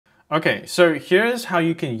Okay, so here's how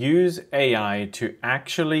you can use AI to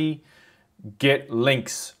actually get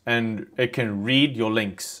links, and it can read your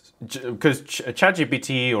links. Because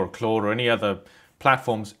ChatGPT or Claude or any other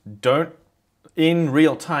platforms don't in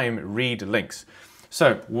real time read links.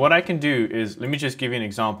 So what I can do is, let me just give you an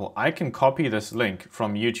example. I can copy this link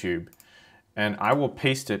from YouTube and I will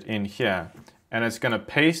paste it in here. And it's going to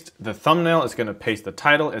paste the thumbnail, it's going to paste the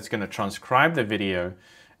title, it's going to transcribe the video.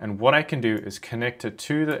 And what I can do is connect it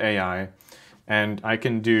to the AI, and I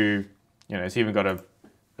can do, it's even got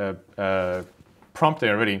a prompt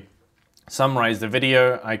there already. Summarize the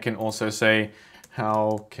video. I can also say,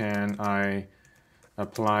 how can I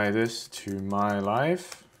apply this to my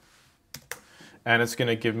life? And it's going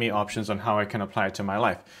to give me options on how I can apply it to my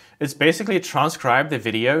life. It's basically transcribed the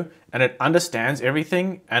video and it understands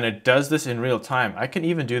everything, and it does this in real time. I can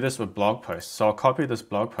even do this with blog posts. So I'll copy this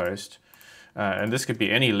blog post, and this could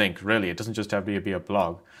be any link really. It doesn't just have to be a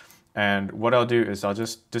blog. And what I'll do is I'll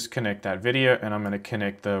just disconnect that video, and I'm going to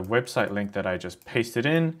connect the website link that I just pasted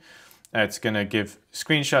in. It's going to give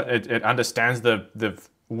screenshot. It understands the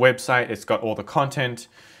website. It's got all the content,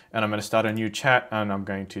 and I'm going to start a new chat, and I'm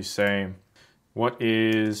going to say, what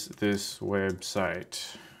is this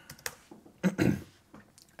website?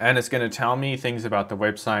 And it's going to tell me things about the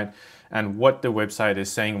website and what the website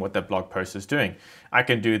is saying, what the blog post is doing. I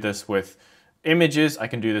can do this with images. I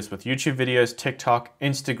can do this with YouTube videos, TikTok,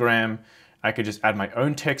 Instagram. I could just add my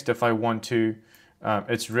own text if I want to.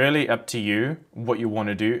 It's really up to you what you want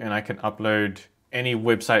to do, and I can upload any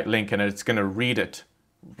website link and it's going to read it.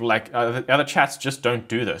 Like other chats just don't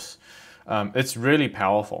do this. It's really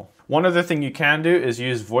powerful. One other thing you can do is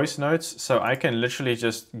use voice notes. So I can literally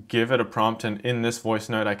just give it a prompt, and in this voice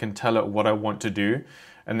note I can tell it what I want to do,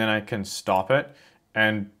 and then I can stop it,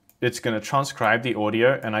 and it's going to transcribe the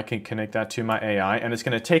audio, and I can connect that to my AI, and it's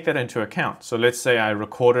going to take that into account. So let's say I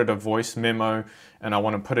recorded a voice memo and I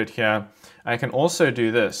want to put it here. I can also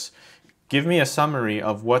do this. Give me a summary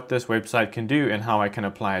of what this website can do and how I can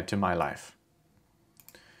apply it to my life.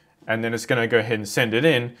 And then it's going to go ahead and send it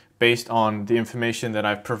in based on the information that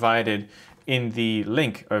I've provided in the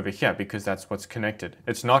link over here, because that's what's connected.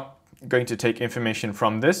 It's not going to take information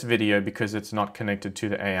from this video because it's not connected to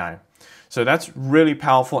the AI. So that's really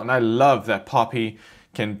powerful, and I love that Poppy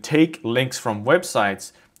can take links from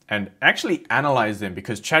websites and actually analyze them,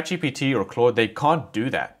 because ChatGPT or Claude, they can't do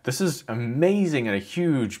that. This is amazing and a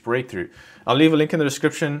huge breakthrough. I'll leave a link in the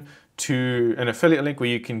description to an affiliate link where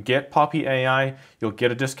you can get Poppy AI. You'll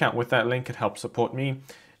get a discount with that link. It helps support me.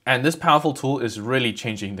 And this powerful tool is really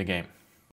changing the game.